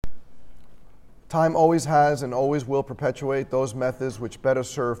Time always has and always will perpetuate those methods which better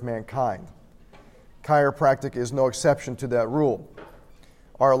serve mankind. Chiropractic is no exception to that rule.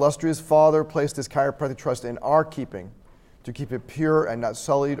 Our illustrious father placed his chiropractic trust in our keeping to keep it pure and not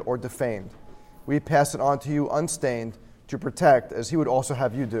sullied or defamed. We pass it on to you unstained to protect as he would also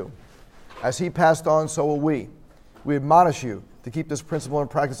have you do. As he passed on, so will we. We admonish you to keep this principle and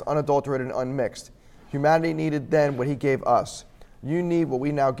practice unadulterated and unmixed. Humanity needed then what he gave us. You need what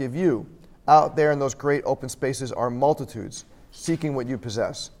we now give you. Out there in those great open spaces are multitudes seeking what you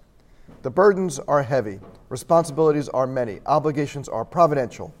possess. The burdens are heavy, responsibilities are many, obligations are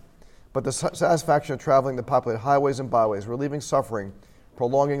providential. But the satisfaction of traveling the populated highways and byways, relieving suffering,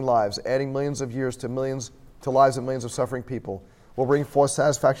 prolonging lives, adding millions of years to lives of millions of suffering people, will bring forth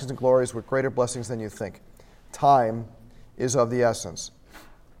satisfactions and glories with greater blessings than you think. Time is of the essence.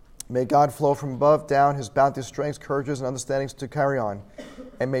 May God flow from above down his bounteous strengths, courages, and understandings to carry on.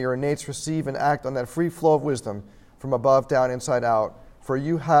 And may your innates receive and act on that free flow of wisdom from above down, inside out. For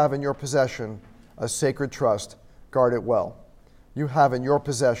you have in your possession a sacred trust. Guard it well. You have in your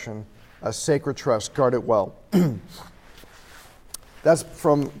possession a sacred trust. Guard it well. That's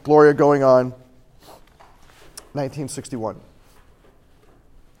from Gloria Going On, 1961.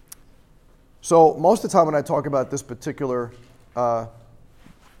 So most of the time when I talk about this particular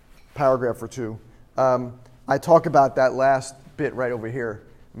paragraph or two, I talk about that last bit right over here.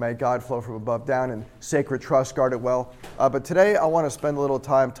 May God flow from above down and sacred trust, guard it well. But today I want to spend a little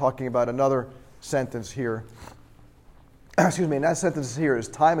time talking about another sentence here. Excuse me, and that sentence here is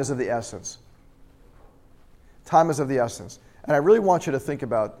time is of the essence. Time is of the essence. And I really want you to think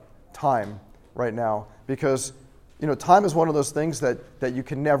about time right now because, time is one of those things that you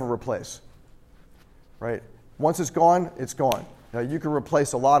can never replace. Right? Once it's gone, it's gone. Now, you can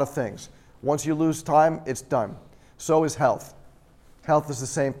replace a lot of things. Once you lose time, it's done. So is health. Health is the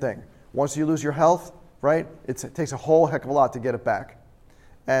same thing. Once you lose your health, right, it takes a whole heck of a lot to get it back.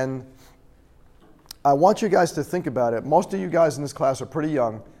 And I want you guys to think about it. Most of you guys in this class are pretty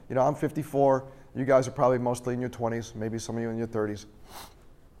young. I'm 54. You guys are probably mostly in your 20s, maybe some of you in your 30s.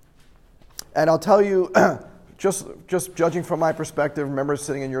 And I'll tell you, just judging from my perspective, remember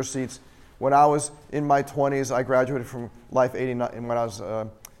sitting in your seats, when I was in my 20s, I graduated from Life 89, and when I was in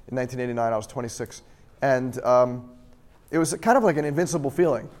 1989, I was 26. And it was kind of like an invincible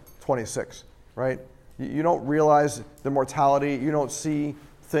feeling, 26, right? You don't realize the mortality. You don't see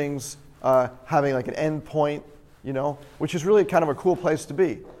things having like an end point, which is really kind of a cool place to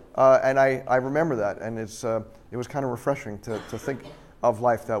be. And I remember that, and it was kind of refreshing to think of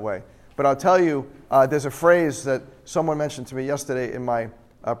life that way. But I'll tell you, there's a phrase that someone mentioned to me yesterday in my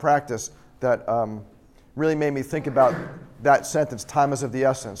practice that really made me think about that sentence, time is of the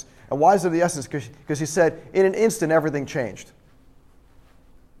essence. And why is it of the essence? Because he said, in an instant, everything changed.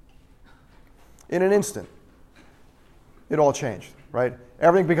 In an instant, it all changed, right?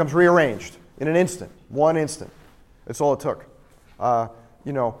 Everything becomes rearranged in an instant, one instant. That's all it took.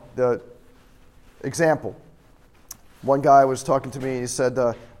 The example, one guy was talking to me, he said,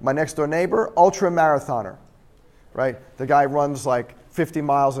 my next door neighbor, ultra marathoner, right? The guy runs like 50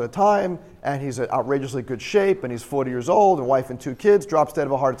 miles at a time, and he's in outrageously good shape, and he's 40 years old, and wife and 2 kids, drops dead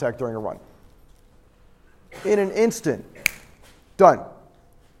of a heart attack during a run. In an instant. Done.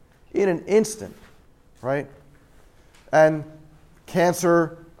 In an instant, right? And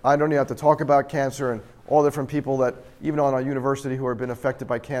cancer, I don't even have to talk about cancer, and all different people that, even on our university, who have been affected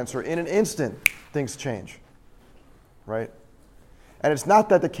by cancer, in an instant, things change, right? And it's not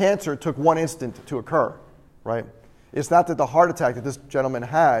that the cancer took one instant to occur, right? It's not that the heart attack that this gentleman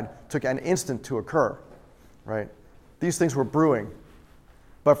had took an instant to occur, right? These things were brewing.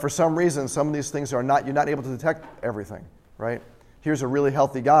 But for some reason, some of these things you're not able to detect everything, right? Here's a really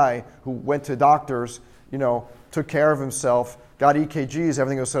healthy guy who went to doctors, took care of himself, got EKGs,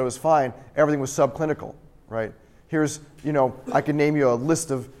 everything was said was fine, everything was subclinical, right? Here's, I can name you a list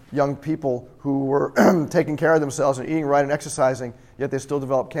of young people who were taking care of themselves and eating right and exercising, yet they still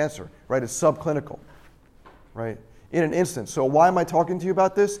developed cancer, right? It's subclinical, right? In an instant. So why am I talking to you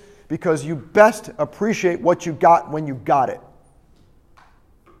about this? Because you best appreciate what you got when you got it.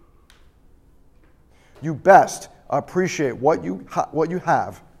 You best appreciate what you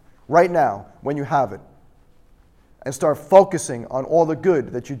have right now when you have it. And start focusing on all the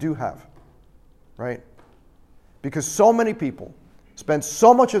good that you do have. Right? Because so many people spend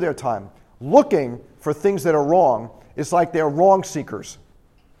so much of their time looking for things that are wrong. It's like they're wrong seekers.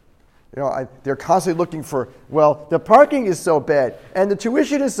 They're constantly looking for, the parking is so bad, and the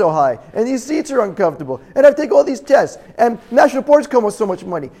tuition is so high, and these seats are uncomfortable, and I have to take all these tests, and national boards come with so much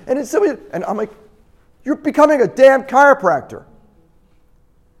money, and it's so. And I'm like, you're becoming a damn chiropractor.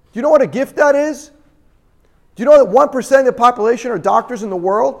 you know what a gift that is? Do you know that 1% of the population are doctors in the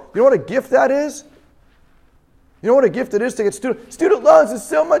world? You know what a gift that is? You know what a gift it is to get student loans is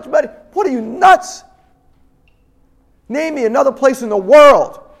so much money. What are you, nuts? Name me another place in the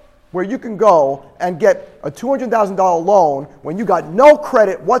world where you can go and get a $200,000 loan when you got no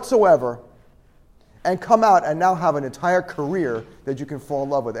credit whatsoever and come out and now have an entire career that you can fall in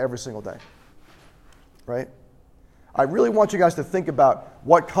love with every single day. Right? I really want you guys to think about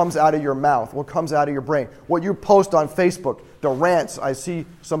what comes out of your mouth, what comes out of your brain, what you post on Facebook, the rants. I see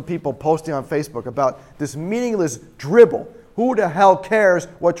some people posting on Facebook about this meaningless dribble. Who the hell cares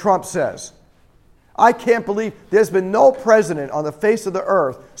what Trump says? I can't believe there's been no president on the face of the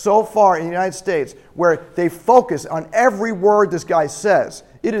earth so far in the United States where they focus on every word this guy says.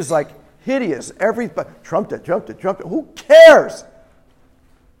 It is like hideous. Trump did. Who cares?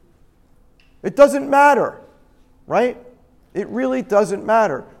 It doesn't matter. Right? It really doesn't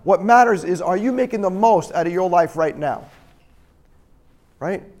matter. What matters is, are you making the most out of your life right now?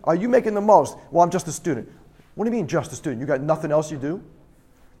 Right? Are you making the most? Well, I'm just a student. What do you mean just a student? You got nothing else you do?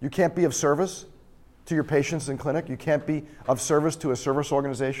 You can't be of service to your patients in clinic? You can't be of service to a service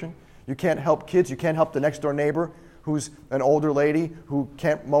organization? You can't help kids? You can't help the next door neighbor who's an older lady who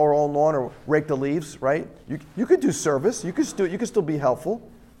can't mow her own lawn or rake the leaves, right? You could do service. You could still be helpful.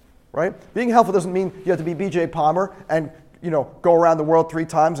 Right? Being helpful doesn't mean you have to be B.J. Palmer and go around the world 3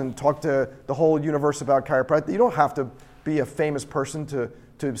 times and talk to the whole universe about chiropractic. You don't have to be a famous person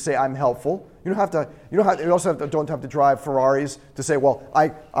to say I'm helpful. You also don't have to drive Ferraris to say, well,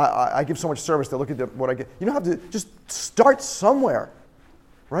 I give so much service that look at what I get. You don't have to, just start somewhere,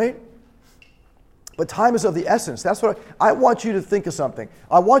 right? But time is of the essence. That's what I want you to think of something.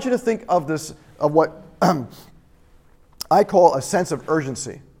 I want you to think of this, of what I call a sense of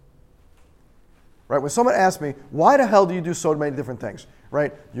urgency. Right? When someone asks me, why the hell do you do so many different things?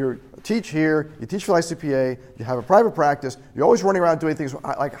 Right? You teach here, you teach for ICPA, you have a private practice, you're always running around doing things.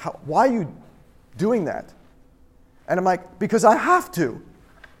 Why are you doing that? And I'm like, because I have to.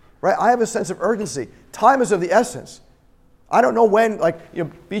 Right? I have a sense of urgency. Time is of the essence. I don't know when,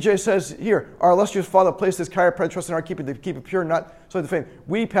 BJ says here, our illustrious Father placed this chiropractic trust in our keeping to keep it pure, not so the fame.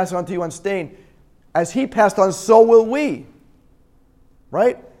 We pass it on to you unstained. As he passed on, so will we.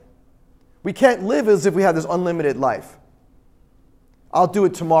 Right? We can't live as if we have this unlimited life. I'll do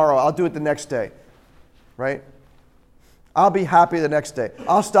it tomorrow. I'll do it the next day. Right? I'll be happy the next day.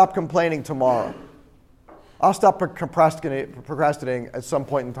 I'll stop complaining tomorrow. I'll stop procrastinating at some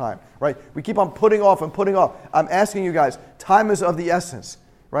point in time. Right? We keep on putting off and putting off. I'm asking you guys, time is of the essence.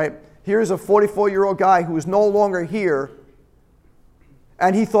 Right? Here's a 44-year-old guy who is no longer here,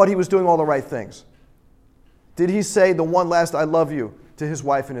 and he thought he was doing all the right things. Did he say the one last I love you to his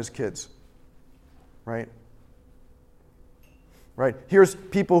wife and his kids? Right? Right? Here's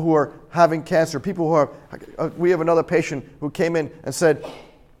people who are having cancer, people who are, we have another patient who came in and said,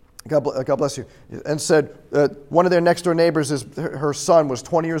 God bless you, and said one of their next door neighbors, her son was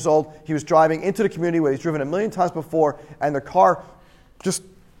 20 years old. He was driving into the community where he's driven 1,000,000 times before, and the car just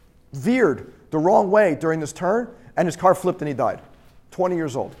veered the wrong way during this turn, and his car flipped and he died. 20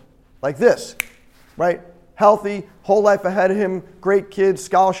 years old. Like this. Right? Healthy, whole life ahead of him, great kids,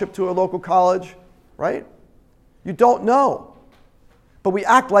 scholarship to a local college. Right? You don't know. But we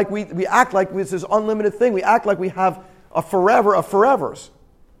act like it's this unlimited thing. We act like we have a forever of forevers.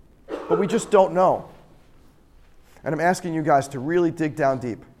 But we just don't know. And I'm asking you guys to really dig down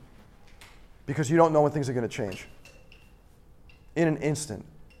deep. Because you don't know when things are going to change. In an instant,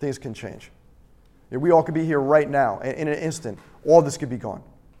 things can change. We all could be here right now. And in an instant, all this could be gone.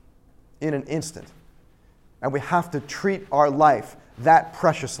 In an instant. And we have to treat our life that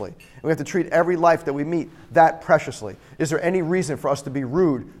preciously. And we have to treat every life that we meet that preciously. Is there any reason for us to be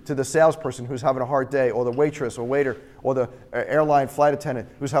rude to the salesperson who's having a hard day, or the waitress or waiter, or the airline flight attendant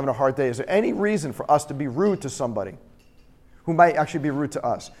who's having a hard day? Is there any reason for us to be rude to somebody who might actually be rude to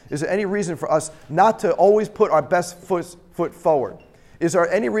us? Is there any reason for us not to always put our best foot forward? Is there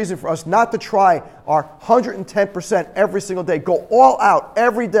any reason for us not to try our 110% every single day, go all out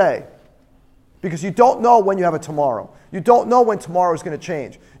every day? Because you don't know when you have a tomorrow. You don't know when tomorrow is going to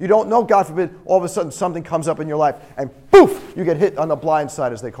change. You don't know, God forbid, all of a sudden something comes up in your life and poof, you get hit on the blind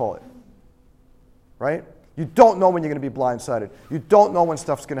side, as they call it. Right? You don't know when you're going to be blindsided. You don't know when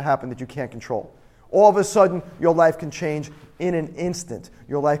stuff's going to happen that you can't control. All of a sudden, your life can change in an instant.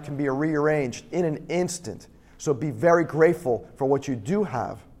 Your life can be rearranged in an instant. So be very grateful for what you do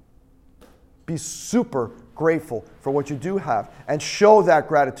have. Be super grateful for what you do have, and show that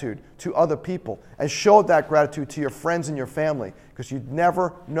gratitude to other people, and show that gratitude to your friends and your family, because you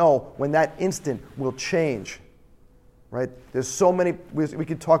never know when that instant will change. right? There's so many, we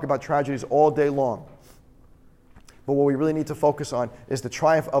could talk about tragedies all day long. But what we really need to focus on is the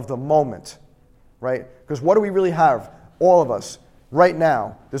triumph of the moment, right? Because what do we really have? All of us, right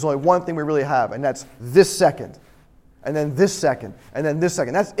now, there's only one thing we really have, and that's this second, and then this second, and then this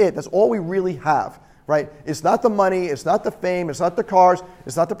second. That's it. That's all we really have, right? It's not the money, it's not the fame, it's not the cars,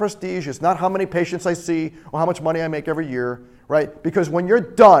 it's not the prestige, it's not how many patients I see or how much money I make every year, right? Because when you're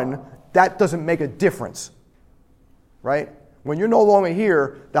done, that doesn't make a difference, right? When you're no longer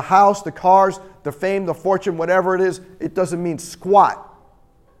here, the house, the cars, the fame, the fortune, whatever it is, it doesn't mean squat.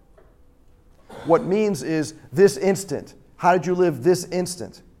 What means is this instant. How did you live this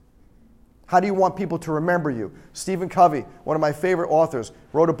instant? How do you want people to remember you? Stephen Covey, one of my favorite authors,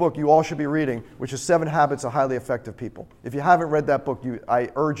 wrote a book you all should be reading, which is 7 Habits of Highly Effective People. If you haven't read that book, I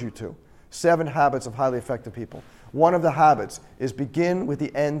urge you to. 7 Habits of Highly Effective People. One of the habits is begin with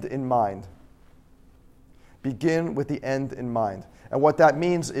the end in mind. Begin with the end in mind. And what that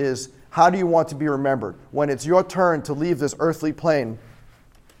means is, how do you want to be remembered? When it's your turn to leave this earthly plane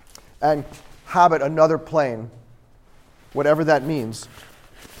and habit another plane, whatever that means,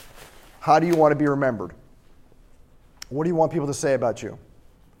 how do you want to be remembered? What do you want people to say about you?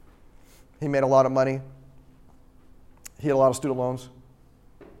 He made a lot of money. He had a lot of student loans,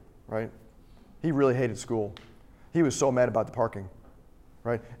 right? He really hated school. He was so mad about the parking,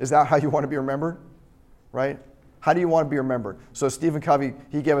 right? Is that how you want to be remembered, right? How do you want to be remembered? So Stephen Covey,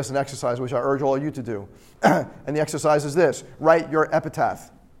 he gave us an exercise, which I urge all of you to do. And the exercise is this: write your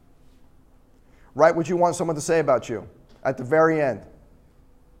epitaph. Write what you want someone to say about you at the very end.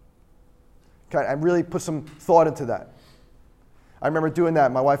 Okay, and really put some thought into that. I remember doing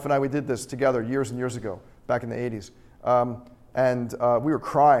that. My wife and I, we did this together years and years ago, back in the 80s. And we were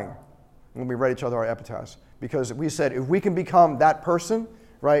crying when we read each other our epitaphs, because we said, if we can become that person,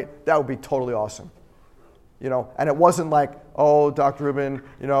 right, that would be totally awesome. You know, and it wasn't like, oh, Dr. Rubin,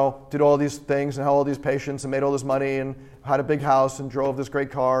 you know, did all these things and had all these patients and made all this money and had a big house and drove this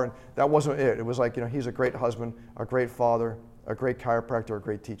great car. And that wasn't it. It was like, you know, he's a great husband, a great father, a great chiropractor, a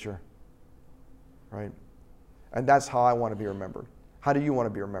great teacher. Right? And that's how I want to be remembered. How do you want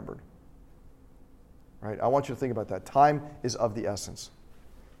to be remembered? Right? I want you to think about that. Time is of the essence.